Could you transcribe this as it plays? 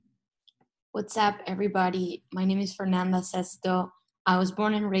What's up, everybody? My name is Fernanda Sesto. I was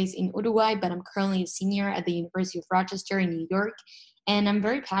born and raised in Uruguay, but I'm currently a senior at the University of Rochester in New York, and I'm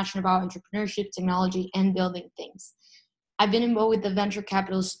very passionate about entrepreneurship, technology, and building things. I've been involved with the venture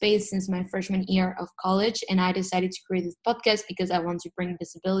capital space since my freshman year of college, and I decided to create this podcast because I want to bring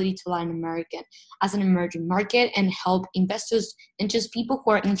visibility to Latin America as an emerging market and help investors and just people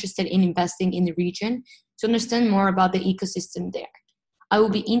who are interested in investing in the region to understand more about the ecosystem there. I will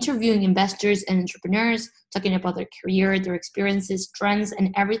be interviewing investors and entrepreneurs, talking about their career, their experiences, trends,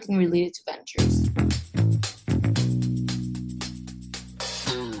 and everything related to ventures.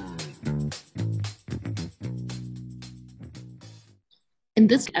 In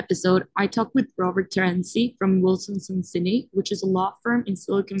this episode, I talked with Robert Terenzi from Wilson Sonsini, which is a law firm in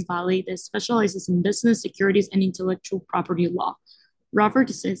Silicon Valley that specializes in business, securities, and intellectual property law. Robert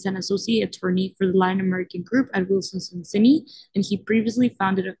is an associate attorney for the Latin American group at Wilson Sonsini, and he previously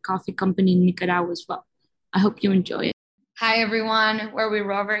founded a coffee company in Nicaragua as well. I hope you enjoy it. Hi, everyone. We're with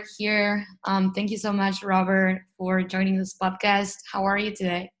Robert here. Thank you so much, Robert, for joining this podcast. How are you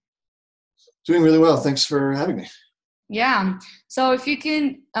today? Doing really well. Thanks for having me. Yeah. So if you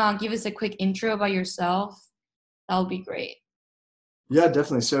can give us a quick intro about yourself, that would be great. Yeah,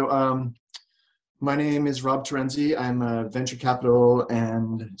 definitely. So my name is Rob Terenzi. I'm a venture capital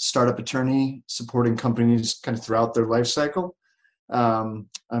and startup attorney supporting companies kind of throughout their life cycle. I'm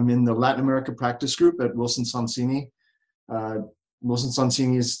in the Latin America practice group at Wilson Sonsini. Wilson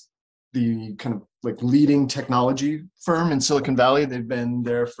Sonsini is the kind of like leading technology firm in Silicon Valley. They've been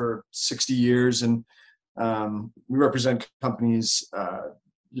there for 60 years, and we represent companies,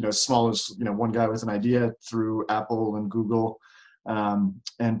 as small as one guy with an idea through Apple and Google.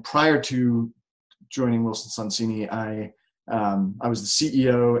 And prior to joining Wilson Sonsini, I was the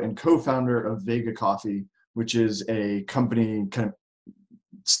CEO and co-founder of Vega Coffee, which is a company kind of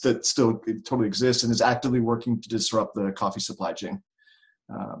that still totally exists and is actively working to disrupt the coffee supply chain.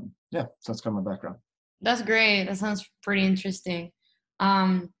 So that's kind of my background. That's great. That sounds pretty interesting.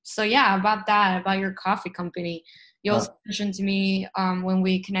 About your coffee company. You also mentioned to me when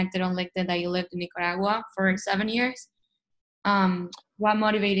we connected on LinkedIn that you lived in Nicaragua for 7 years. What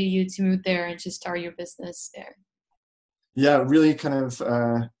motivated you to move there and to start your business there? Yeah, really kind of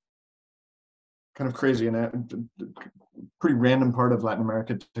crazy and a pretty random part of Latin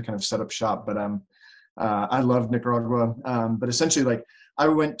America to kind of set up shop. But I love Nicaragua. But essentially, I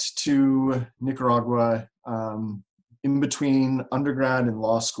went to Nicaragua in between undergrad and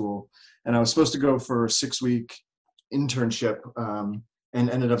law school, and I was supposed to go for a 6-week internship and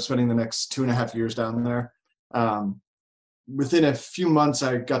ended up spending the next 2.5 years down there. Within a few months,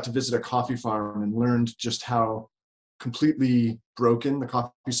 I got to visit a coffee farm and learned just how completely broken the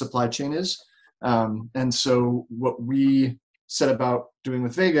coffee supply chain is. And so what we set about doing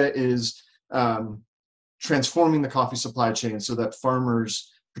with Vega is transforming the coffee supply chain so that farmers,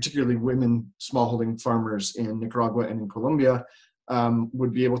 particularly women smallholding farmers in Nicaragua and in Colombia,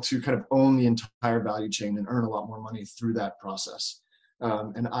 would be able to kind of own the entire value chain and earn a lot more money through that process.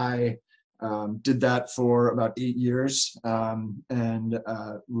 And I did that for about 8 years and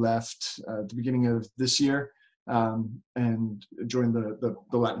left at the beginning of this year and joined the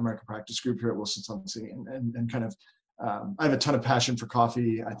Latin American practice group here at Wilson Sonsini and kind of I have a ton of passion for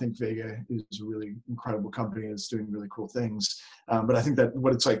coffee. I think Vega is a really incredible company. It's doing really cool things. But I think that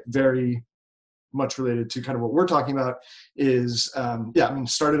what it's very much related to kind of what we're talking about is,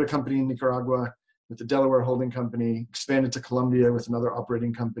 started a company in Nicaragua with the Delaware holding company, expanded to Colombia with another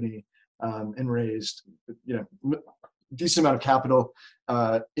operating company, and raised, decent amount of capital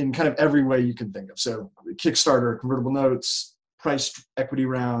in kind of every way you can think of. So Kickstarter, convertible notes, priced equity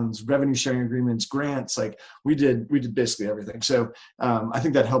rounds, revenue sharing agreements, grants. We did basically everything. So I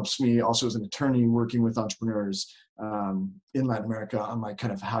think that helps me also as an attorney working with entrepreneurs in Latin America on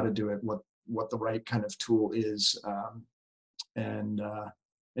kind of how to do it, what the right kind of tool is. So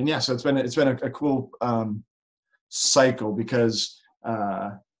it's been a cool cycle because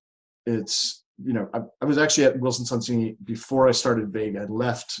it's, I was actually at Wilson Sonsini before I started Vega. I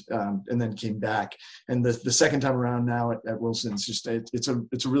left and then came back. And the second time around now at Wilson, it's a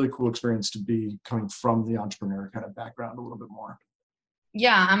really cool experience to be coming from the entrepreneur kind of background a little bit more.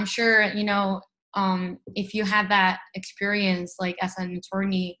 Yeah, I'm sure, if you have that experience, as an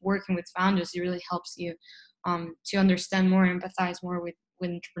attorney working with founders, it really helps you to understand more, empathize more with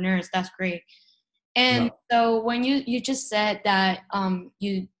entrepreneurs. That's great. And so when you just said that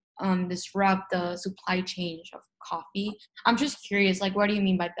you disrupt the supply chain of coffee, I'm just curious, what do you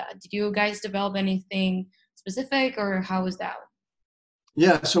mean by that? Did you guys develop anything specific, or how was that?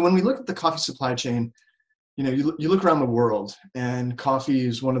 Yeah, so when we look at the coffee supply chain, you look around the world, and coffee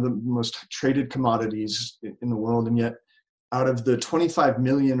is one of the most traded commodities in the world, and yet out of the 25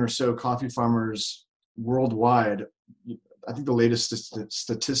 million or so coffee farmers worldwide, I think the latest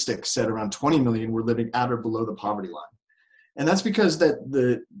statistic said around 20 million were living at or below the poverty line. And that's because that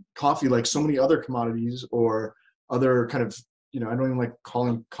the coffee, like so many other commodities or other kind of, I don't even like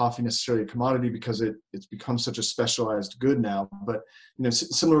calling coffee necessarily a commodity because it's become such a specialized good now. But,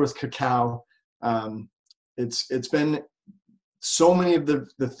 similar with cacao, it's been so many of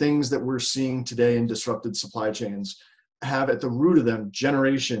the things that we're seeing today in disrupted supply chains have at the root of them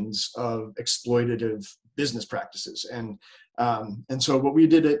generations of exploitative business practices. And so what we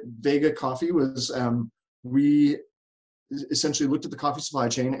did at Vega Coffee was we essentially looked at the coffee supply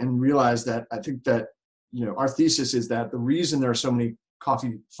chain and realized that I think that, our thesis is that the reason there are so many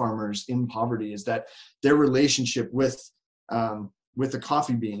coffee farmers in poverty is that their relationship with the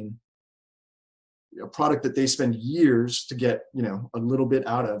coffee bean, a product that they spend years to get, a little bit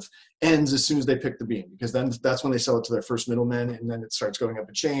out of, ends as soon as they pick the bean, because then that's when they sell it to their first middlemen, and then it starts going up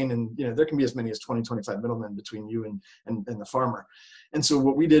a chain, and there can be as many as 20, 25 middlemen between you and the farmer. And so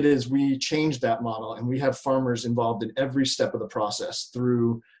what we did is we changed that model, and we have farmers involved in every step of the process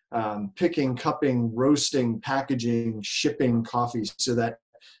through picking, cupping, roasting, packaging, shipping coffee, so that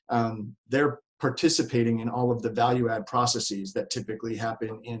they're participating in all of the value add processes that typically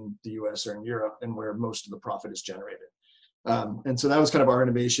happen in the US or in Europe, and where most of the profit is generated. And so that was kind of our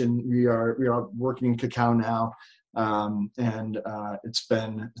innovation. We are working in cacao now. And it's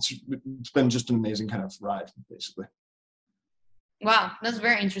been just an amazing kind of ride, basically. Wow, that's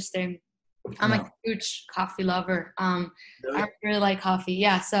very interesting. I'm a huge coffee lover. Really? I really like coffee.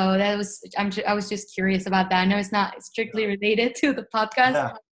 Yeah, so I was just curious about that. I know it's not strictly related to the podcast,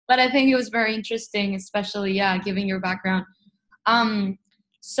 Yeah. but I think it was very interesting, especially given your background.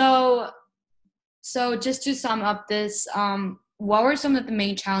 So just to sum up this, what were some of the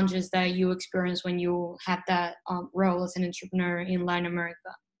main challenges that you experienced when you had that role as an entrepreneur in Latin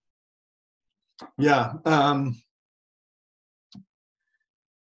America? Yeah.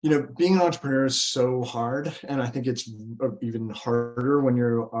 Being an entrepreneur is so hard, and I think it's even harder when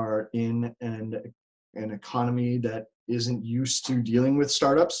you are in an economy that isn't used to dealing with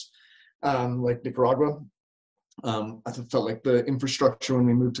startups, like Nicaragua. I felt like the infrastructure when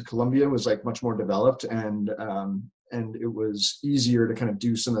we moved to Colombia was like much more developed, and it was easier to kind of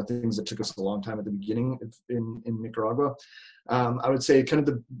do some of the things that took us a long time at the beginning in Nicaragua. I would say kind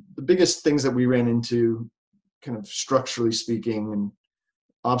of the biggest things that we ran into, kind of structurally speaking and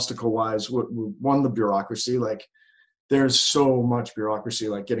obstacle-wise, one, the bureaucracy. Like, there's so much bureaucracy,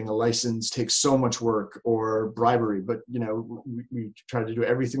 like getting a license takes so much work, or bribery, but we try to do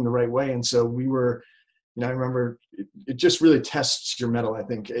everything the right way. And so we were, I remember it just really tests your mettle. I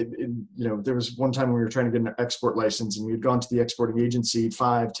think there was one time we were trying to get an export license, and we had gone to the exporting agency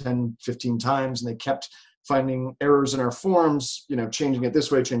 5, 10, 15 times, and they kept finding errors in our forms, changing it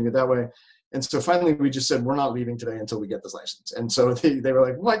this way, changing it that way. And so finally we just said, we're not leaving today until we get this license. And so they were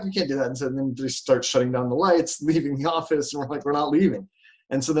like, what? You can't do that. And so then they start shutting down the lights, leaving the office, and we're like, we're not leaving.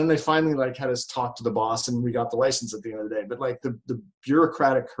 And so then they finally had us talk to the boss, and we got the license at the end of the day. But like the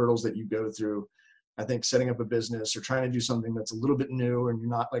bureaucratic hurdles that you go through, I think setting up a business or trying to do something that's a little bit new and you're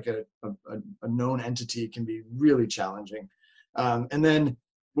not like a known entity can be really challenging. And then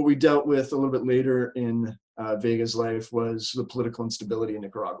what we dealt with a little bit later in Vega's life was the political instability in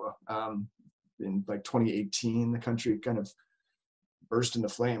Nicaragua. In like 2018, the country kind of burst into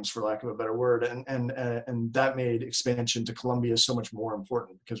flames, for lack of a better word, and that made expansion to Colombia so much more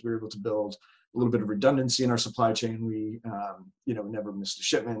important, because we were able to build a little bit of redundancy in our supply chain. We never missed a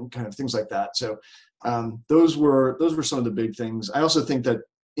shipment, kind of things like that. So those were some of the big things. I also think that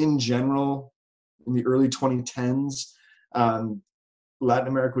in general, in the early 2010s, Latin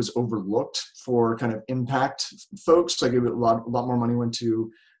America was overlooked for kind of impact folks. Like a lot more money went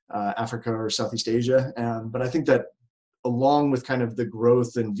to Africa or Southeast Asia. But I think that along with kind of the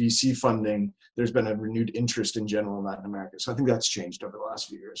growth in VC funding, there's been a renewed interest in general in Latin America. So I think that's changed over the last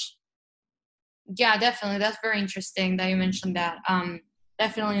few years. Yeah, definitely. That's very interesting that you mentioned that.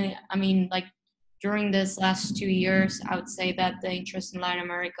 Definitely, I mean, like during this last 2 years, I would say that the interest in Latin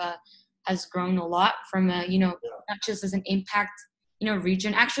America has grown a lot from not just as an impact,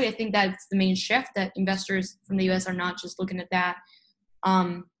 region. Actually, I think that's the main shift, that investors from the US are not just looking at that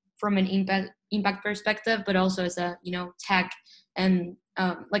from an impact perspective, but also as a, tech and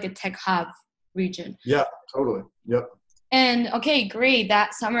like a tech hub region. Yeah, totally. Yep. And okay, great.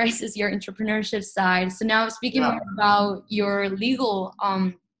 That summarizes your entrepreneurship side. So now speaking more about your legal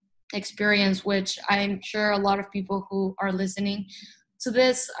experience, which I'm sure a lot of people who are listening to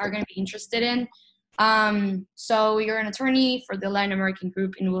this are going to be interested in. So you're an attorney for the Latin American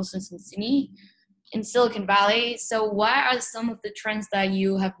group in Wilson Sonsini in Silicon Valley. So what are some of the trends that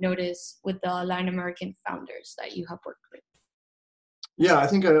you have noticed with the Latin American founders that you have worked with? Yeah, I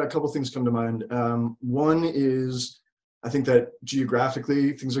think a couple things come to mind. One is I think that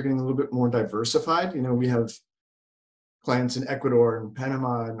geographically things are getting a little bit more diversified. We have clients in Ecuador and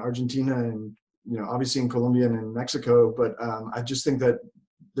Panama and Argentina and obviously in Colombia and in Mexico. But I just think that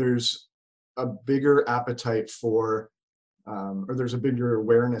there's a bigger appetite for, or there's a bigger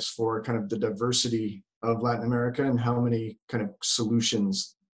awareness for kind of the diversity of Latin America and how many kind of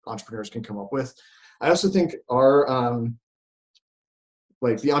solutions entrepreneurs can come up with. I also think our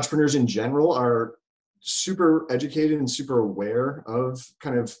like the entrepreneurs in general are super educated and super aware of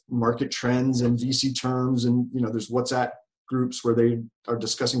kind of market trends and VC terms. And, there's WhatsApp groups where they are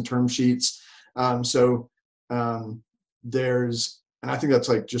discussing term sheets. There's, and I think that's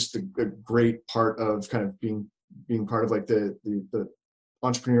like just a great part of kind of being part of like the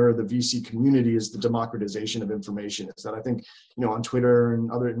entrepreneur, the VC community, is the democratization of information. Is that I think, on Twitter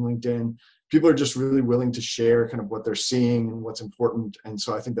and other in LinkedIn, people are just really willing to share kind of what they're seeing and what's important. And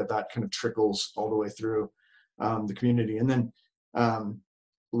so I think that kind of trickles all the way through the community. And then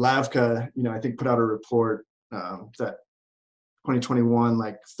LAVCA, I think put out a report that 2021,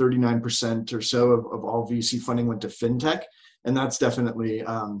 like 39% or so of all VC funding went to fintech. And that's definitely,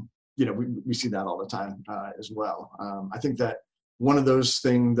 we see that all the time as well. I think that one of those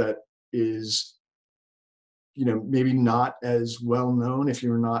things that is, maybe not as well known if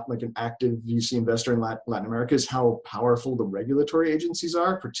you're not like an active VC investor in Latin America, is how powerful the regulatory agencies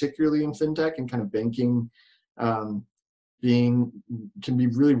are, particularly in fintech and kind of banking. Can be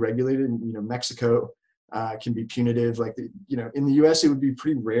really regulated. Mexico can be punitive. Like in the US, it would be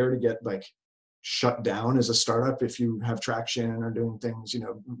pretty rare to get like shut down as a startup if you have traction and are doing things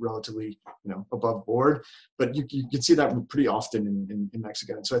relatively above board. But you can see that pretty often in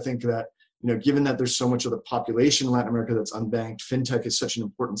Mexico. And so I think that given that there's so much of the population in Latin America that's unbanked, fintech is such an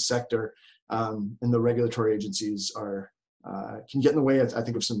important sector, and the regulatory agencies can get in the way, I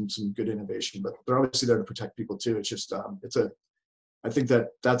think, of some good innovation. But they're obviously there to protect people too. It's just I think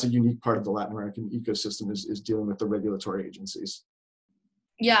that's a unique part of the Latin American ecosystem is dealing with the regulatory agencies.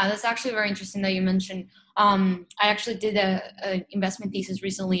 Yeah, that's actually very interesting that you mentioned. I actually did a investment thesis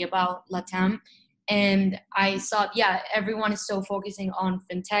recently about LatAm. And I saw, everyone is so focusing on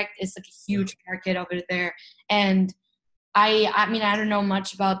fintech. It's like a huge market over there. And I mean, I don't know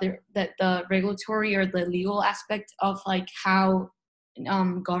much about the regulatory or the legal aspect of like how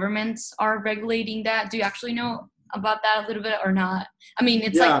governments are regulating that. Do you actually know about that a little bit or not? I mean,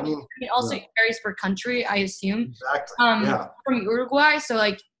 it's also it varies per country, I assume. Exactly. From Uruguay, so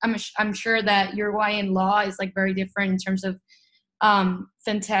like I'm sure that Uruguayan law is like very different in terms of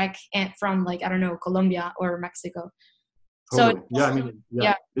fintech and from like, I don't know, Colombia or Mexico. Totally.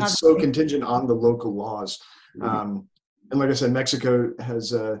 It's so contingent on the local laws. And like I said, Mexico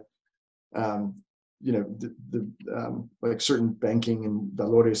has like certain banking and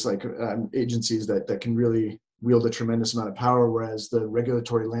valores like agencies that can really wield a tremendous amount of power, whereas the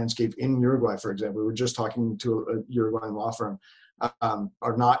regulatory landscape in Uruguay, for example, we were just talking to a Uruguayan law firm,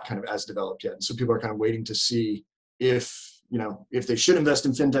 are not kind of as developed yet. And so people are kind of waiting to see if they should invest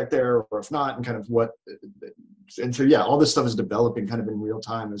in fintech there or if not, and kind of what. And so all this stuff is developing kind of in real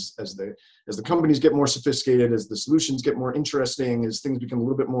time as the companies get more sophisticated, as the solutions get more interesting, as things become a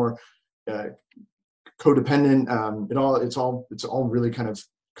little bit more codependent. It's all really kind of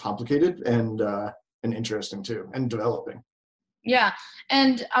complicated and interesting too, and developing. Yeah,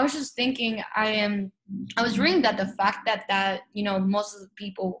 and I was just thinking, I was reading that the fact that most of the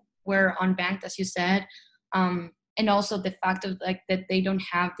people were unbanked, as you said, and also the fact of like that they don't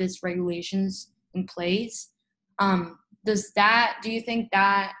have these regulations in place. Do you think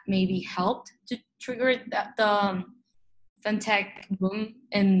that maybe helped to trigger the fintech boom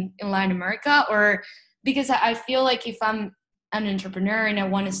in Latin America? Or because I feel like if I'm an entrepreneur and I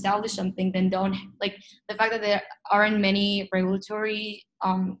want to establish something, then don't like the fact that there aren't many regulatory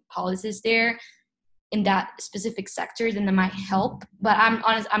policies there in that specific sector, then that might help. But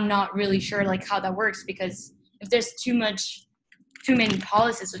I'm not really sure like how that works, because if there's too many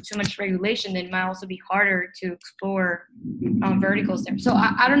policies or too much regulation, then it might also be harder to explore verticals there. So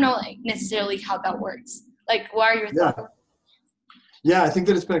I don't know like, necessarily how that works. Like, what are your thoughts? Yeah, I think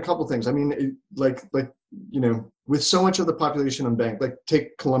that it's been a couple things. I mean, with so much of the population unbanked, like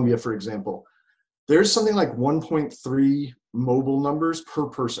take Colombia, for example, there's something like 1.3 mobile numbers per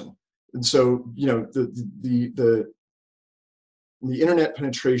person. And so, the internet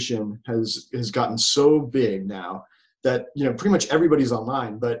penetration has gotten so big now that, pretty much everybody's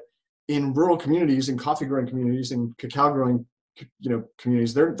online. But in rural communities, in coffee growing communities, in cacao growing,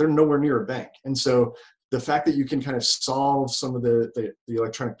 communities, they're nowhere near a bank. And so the fact that you can kind of solve some of the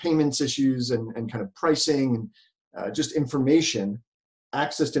electronic payments issues and kind of pricing and just information,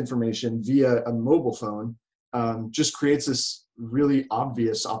 access to information via a mobile phone, just creates this really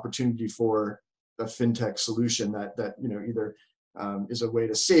obvious opportunity for a fintech solution that either is a way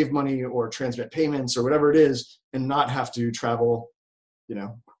to save money or transmit payments or whatever it is, and not have to travel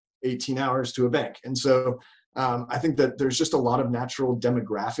 18 hours to a bank. And so I think that there's just a lot of natural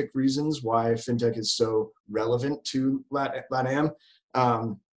demographic reasons why fintech is so relevant to LatAm.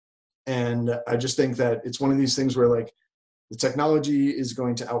 And I just think that it's one of these things where like the technology is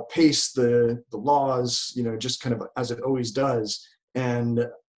going to outpace the laws, just kind of as it always does. And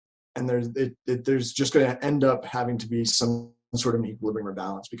there's just going to end up having to be some sort of equilibrium or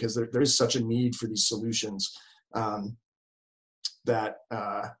balance, because there is such a need for these solutions that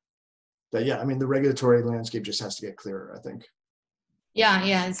the regulatory landscape just has to get clearer, I think. Yeah,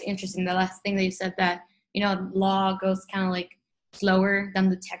 it's interesting. The last thing that you said, that law goes kind of like slower than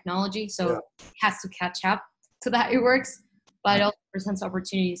the technology, so it has to catch up to that. It works, but it also presents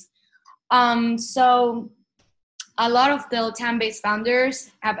opportunities. So a lot of the LatAm-based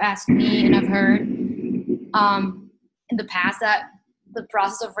founders have asked me, and I've heard in the past, that the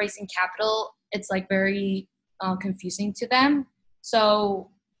process of raising capital, it's like very confusing to them. So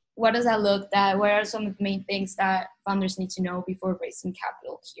what does that look like? What are some of the main things that founders need to know before raising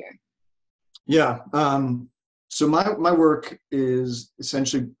capital here? Yeah. So my work is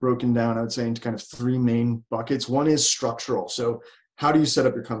essentially broken down, I would say, into kind of three main buckets. One is structural. So how do you set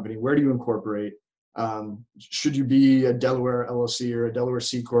up your company? Where do you incorporate? Should you be a Delaware LLC or a Delaware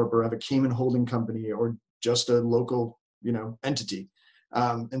C Corp, or have a Cayman holding company, or just a local, entity?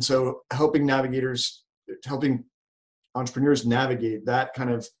 And so helping entrepreneurs navigate that kind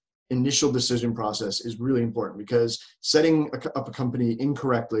of initial decision process is really important, because setting up a company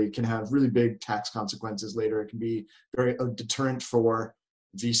incorrectly can have really big tax consequences later. It can be a deterrent for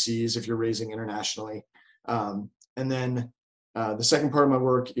VCs if you're raising internationally. And then the second part of my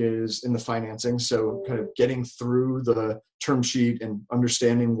work is in the financing. So kind of getting through the term sheet and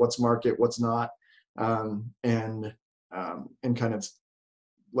understanding what's market, what's not, and kind of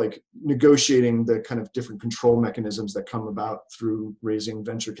like negotiating the kind of different control mechanisms that come about through raising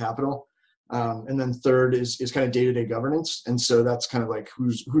venture capital. And then third is kind of day-to-day governance. And so that's kind of like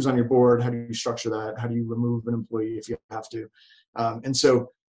who's on your board, how do you structure that? How do you remove an employee if you have to? And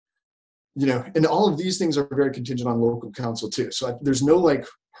so, and all of these things are very contingent on local counsel too. So there's no like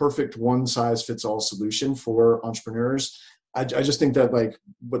perfect one size fits all solution for entrepreneurs. I just think that like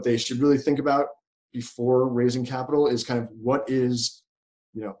what they should really think about before raising capital is kind of what's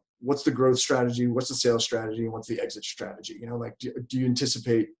the growth strategy, what's the sales strategy, and what's the exit strategy? Like, do you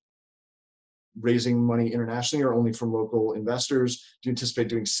anticipate raising money internationally or only from local investors? Do you anticipate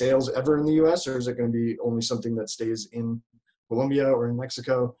doing sales ever in the US, or is it going to be only something that stays in Colombia or in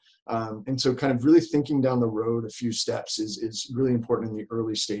Mexico? And so kind of really thinking down the road a few steps is really important in the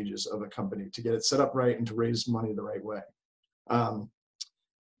early stages of a company to get it set up right and to raise money the right way.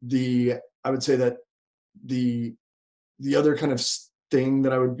 I would say that the other kind of thing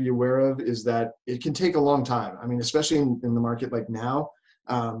that I would be aware of is that it can take a long time. I mean, especially in the market like now,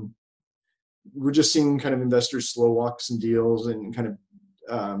 we're just seeing kind of investors slow walk some deals and kind of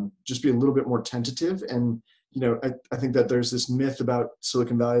just be a little bit more tentative. And, I think that there's this myth about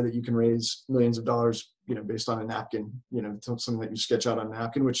Silicon Valley that you can raise millions of dollars, based on a napkin, something that you sketch out on a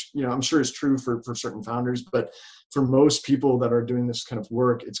napkin, which, I'm sure is true for certain founders. But for most people that are doing this kind of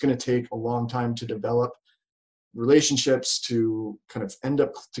work, it's going to take a long time to develop relationships, to kind of end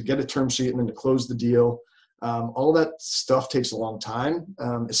up to get a term sheet and then to close the deal. All that stuff takes a long time,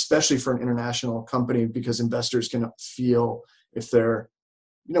 especially for an international company, because investors can feel if they're,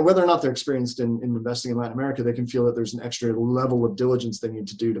 whether or not they're experienced in investing in Latin America, they can feel that there's an extra level of diligence they need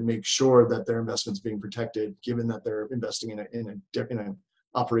to do to make sure that their investment's being protected, given that they're investing in an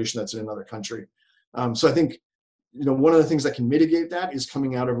operation that's in another country. So I think, one of the things that can mitigate that is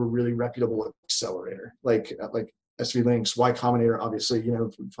coming out of a really reputable accelerator, like SV Links, Y Combinator, obviously,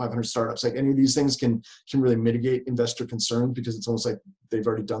 500 startups, like any of these things can really mitigate investor concern, because it's almost like they've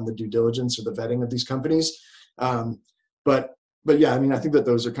already done the due diligence or the vetting of these companies. But yeah, I mean, I think that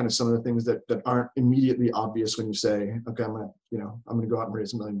those are kind of some of the things that aren't immediately obvious when you say, okay, I'm going to go out and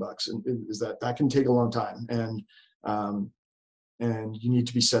raise $1 million, and is that can take a long time. And you need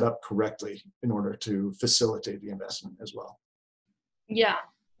to be set up correctly in order to facilitate the investment as well. Yeah,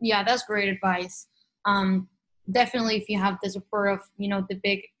 that's great advice. Definitely, if you have the support of the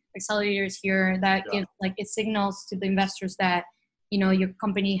big accelerators here, that gives like it signals to the investors that your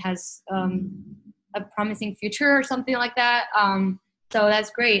company has a promising future or something like that. So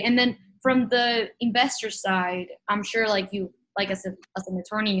that's great. And then from the investor side, I'm sure as an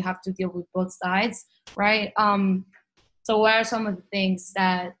attorney, you have to deal with both sides, right? So what are some of the things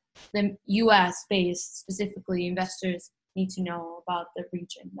that the US based specifically investors need to know about the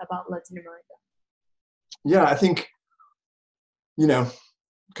region, about Latin America? Yeah, I think,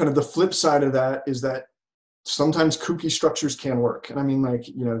 kind of the flip side of that is that sometimes kooky structures can work. And I mean,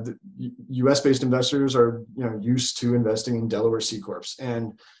 the US-based investors are, used to investing in Delaware C Corps.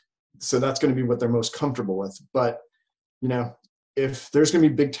 And so that's going to be what they're most comfortable with. But, if there's going to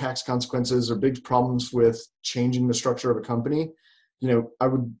be big tax consequences or big problems with changing the structure of a company, I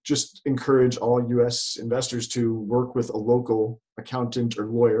would just encourage all US investors to work with a local accountant or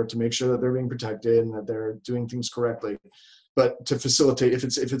lawyer to make sure that they're being protected and that they're doing things correctly. But to facilitate, if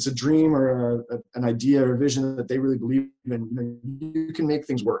it's a dream or an idea or vision that they really believe in, you can make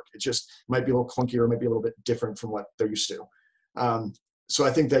things work. It just might be a little clunky or it might be a little bit different from what they're used to. So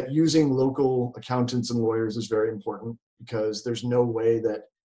I think that using local accountants and lawyers is very important, because there's no way that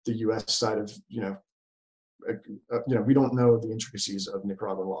the U.S. side of, we don't know the intricacies of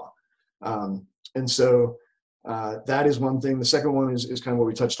Nicaraguan law. And so that is one thing. The second one is kind of what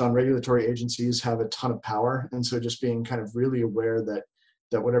we touched on. Regulatory agencies have a ton of power. And so just being kind of really aware that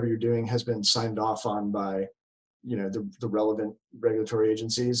whatever you're doing has been signed off on by, the relevant regulatory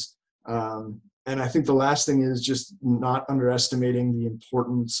agencies. And I think the last thing is just not underestimating the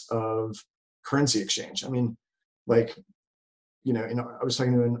importance of currency exchange. I mean, I was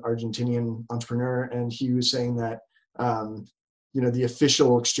talking to an Argentinian entrepreneur, and he was saying that, the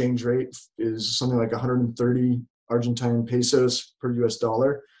official exchange rate is something like 130 Argentine pesos per US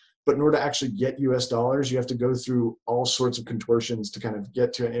dollar. But in order to actually get US dollars, you have to go through all sorts of contortions to kind of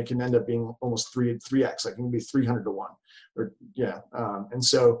get to it. It can end up being almost 3x, like it can be 300 to 1. And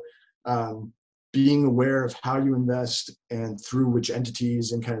so being aware of how you invest and through which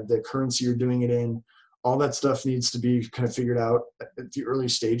entities and kind of the currency you're doing it in, all that stuff needs to be kind of figured out at the early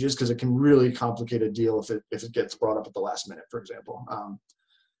stages, because it can really complicate a deal if it gets brought up at the last minute, for example.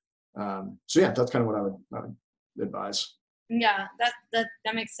 So yeah, that's kind of what I would advise. Yeah,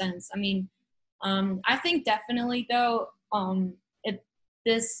 that makes sense. I mean, I think definitely though,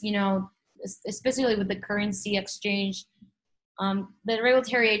 especially with the currency exchange, the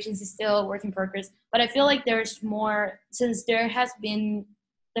regulatory agency is still a work in progress. But I feel like there's more, since there have been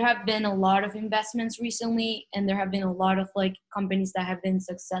a lot of investments recently, and there have been a lot of companies that have been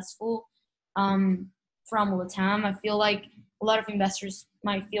successful from LatAm. I feel like a lot of investors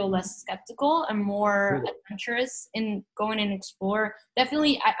might feel less skeptical and more adventurous in going and explore.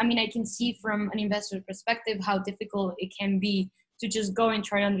 Definitely, I can see from an investor perspective how difficult it can be to just go and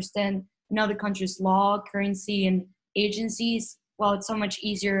try to understand another country's law, currency, and agencies. Well, it's so much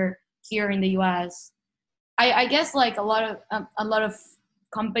easier here in the U.S. I guess a lot of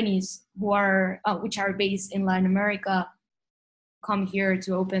companies which are based in Latin America come here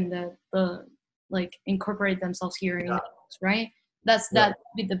to open the incorporate themselves here in the US, right? That would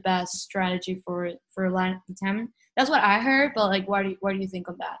be the best strategy for LatAm. That's what I heard, but what do you think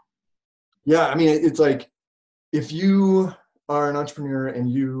of that? Yeah, I mean, it's if you are an entrepreneur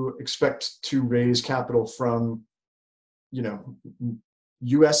and you expect to raise capital from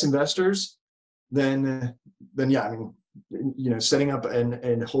US investors, then yeah, I mean, setting up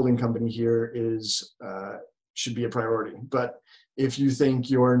an holding company here should be a priority. But if you think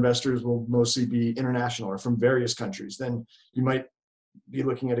your investors will mostly be international or from various countries, then you might be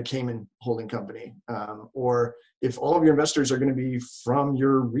looking at a Cayman holding company. Or if all of your investors are going to be from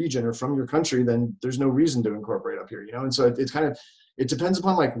your region or from your country, then there's no reason to incorporate up here, And so it depends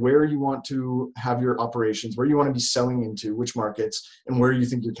upon where you want to have your operations, where you want to be selling into, which markets, and where you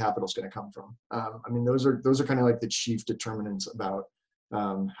think your capital is going to come from. I mean, those are kind of the chief determinants about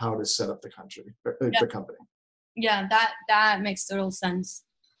how to set up the company. Yeah, that makes total sense.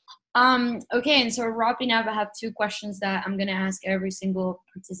 Okay, and so wrapping up, I have 2 questions that I'm going to ask every single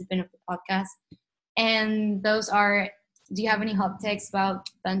participant of the podcast. And those are, do you have any hot takes about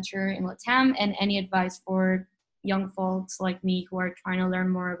venture in LatAm, and any advice for young folks like me who are trying to learn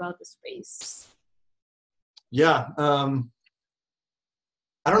more about the space? Yeah. I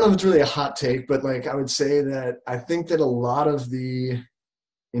don't know if it's really a hot take, but I would say that I think that a lot of the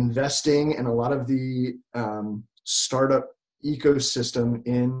investing and a lot of the startup ecosystem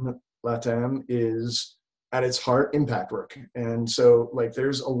in LatAm is at its heart impact work. And so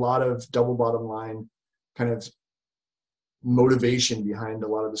there's a lot of double bottom line kind of motivation behind a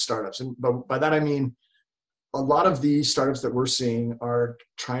lot of the startups. And but by that I mean, a lot of the startups that we're seeing are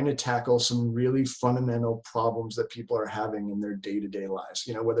trying to tackle some really fundamental problems that people are having in their day-to-day lives.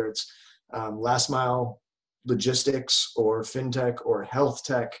 Whether it's last mile logistics or fintech or health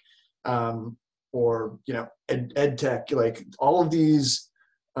tech, or ed tech. Like all of these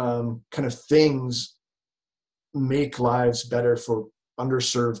kind of things make lives better for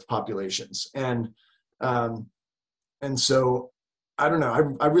underserved populations, and so I don't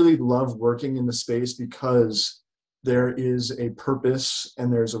know. I really love working in the space because there is a purpose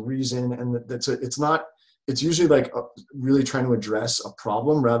and there's a reason, and it's usually like really trying to address a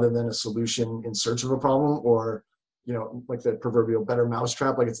problem rather than a solution in search of a problem, or like the proverbial better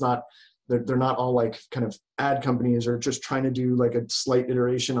mousetrap. Like they're not all like kind of ad companies or just trying to do like a slight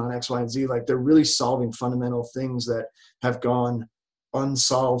iteration on X, Y, and Z. Like they're really solving fundamental things that have gone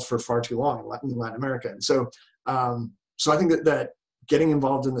unsolved for far too long in Latin America. And so I think that getting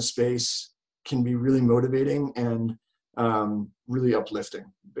involved in the space can be really motivating and really uplifting,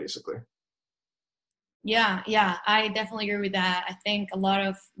 basically. Yeah, I definitely agree with that. I think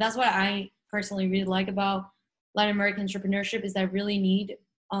that's what I personally really like about Latin American entrepreneurship is that really need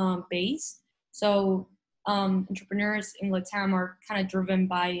base. So entrepreneurs in LatAm are kind of driven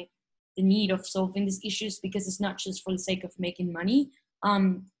by the need of solving these issues because it's not just for the sake of making money.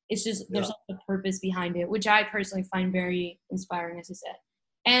 It's just there's a purpose behind it, which I personally find very inspiring, as you said.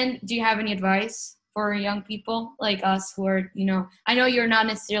 And do you have any advice for young people like us who are, I know you're not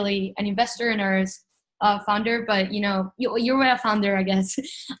necessarily an investor and are a founder, but you're a founder, I guess.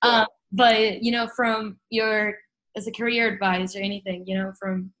 But from your as a career advice or anything,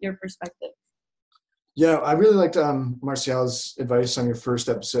 from your perspective. Yeah, I really liked Marcial's advice on your first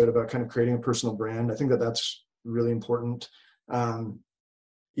episode about kind of creating a personal brand. I think that that's really important,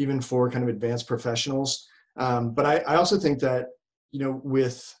 even for kind of advanced professionals. But I also think that,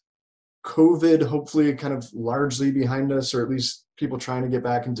 with COVID hopefully kind of largely behind us, or at least people trying to get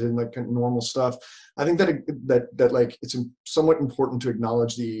back into like normal stuff, I think that like it's somewhat important to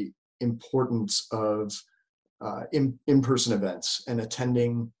acknowledge the importance of in-person events and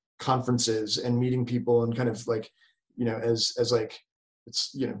attending conferences and meeting people, and kind of like, as like,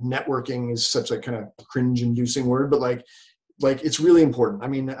 it's, networking is such a kind of cringe inducing word, but like it's really important. I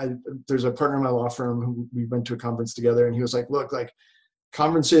mean, there's a partner in my law firm who we went to a conference together, and he was like, look, like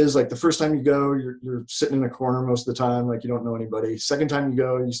conferences, like the first time you go, you're sitting in a corner most of the time, like you don't know anybody. Second time you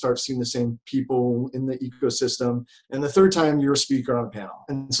go, you start seeing the same people in the ecosystem. And the third time you're a speaker on a panel.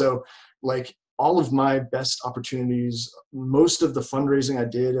 And so like all of my best opportunities, most of the fundraising I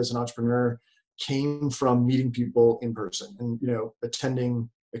did as an entrepreneur came from meeting people in person and, attending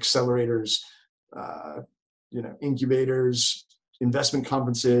accelerators, incubators, investment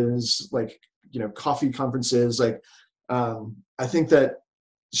conferences, like, coffee conferences. Like, I think that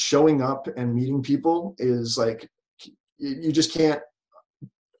showing up and meeting people is like, you just can't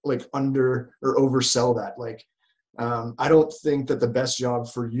like under or oversell that. Like, I don't think that the best job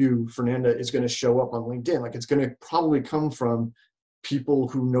for you, Fernanda, is going to show up on LinkedIn. Like, it's going to probably come from people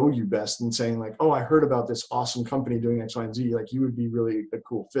who know you best and saying like, oh, I heard about this awesome company doing X, Y, and Z. Like, you would be really a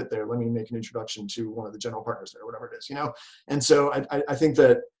cool fit there. Let me make an introduction to one of the general partners there, whatever it is, And so I think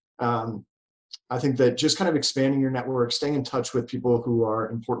that, just kind of expanding your network, staying in touch with people who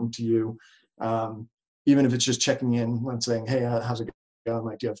are important to you, even if it's just checking in and saying, hey, how's it going?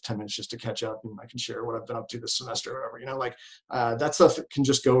 Like, do you have 10 minutes just to catch up and I can share what I've been up to this semester or whatever, that stuff can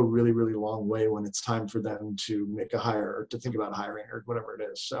just go a really, really long way when it's time for them to make a hire or to think about hiring or whatever it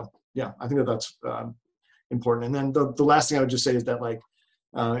is. So yeah, I think that that's important. And then the last thing I would just say is that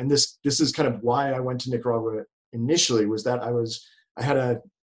and this is kind of why I went to Nicaragua initially, was that I had an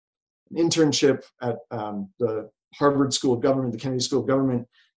internship at the Harvard School of Government, the Kennedy School of Government,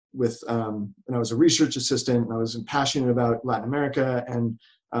 and I was a research assistant, and I was passionate about Latin America, and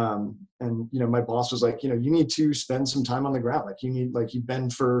my boss was like, you need to spend some time on the ground. Like, you've been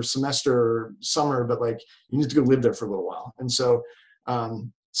for semester or summer, but like you need to go live there for a little while. And so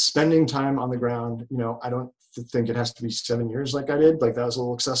spending time on the ground, I don't think it has to be 7 years like I did. Like, that was a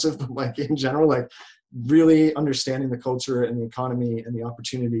little excessive, but like in general, like really understanding the culture and the economy and the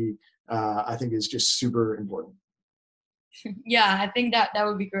opportunity, I think is just super important. Yeah, I think that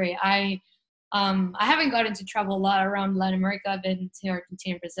would be great. I haven't gotten to travel a lot around Latin America. I've been to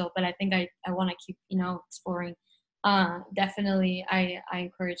Argentina and Brazil, but I think I want to keep, exploring. Definitely, I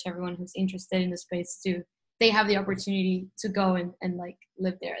encourage everyone who's interested in the space they have the opportunity to go and like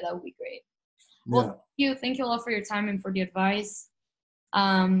live there. That would be great. Yeah. Well, thank you a lot for your time and for the advice.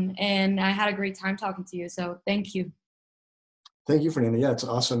 And I had a great time talking to you. So thank you. Thank you, Fernanda. Yeah, it's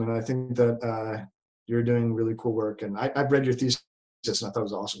awesome. And I think that you're doing really cool work. And I've read your thesis and I thought it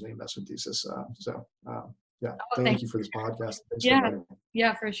was awesome, the investment thesis. Yeah, Oh, thank thank you for you. this podcast. Thanks for Yeah, inviting me.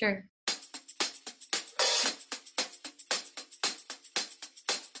 yeah, for sure.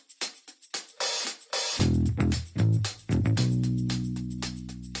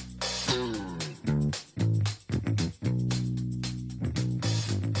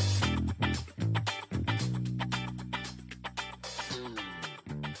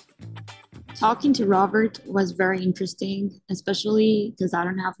 Talking to Robert was very interesting, especially because I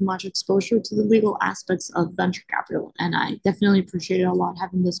don't have much exposure to the legal aspects of venture capital. And I definitely appreciated a lot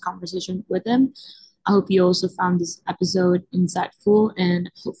having this conversation with him. I hope you also found this episode insightful and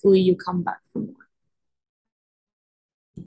hopefully you come back for more.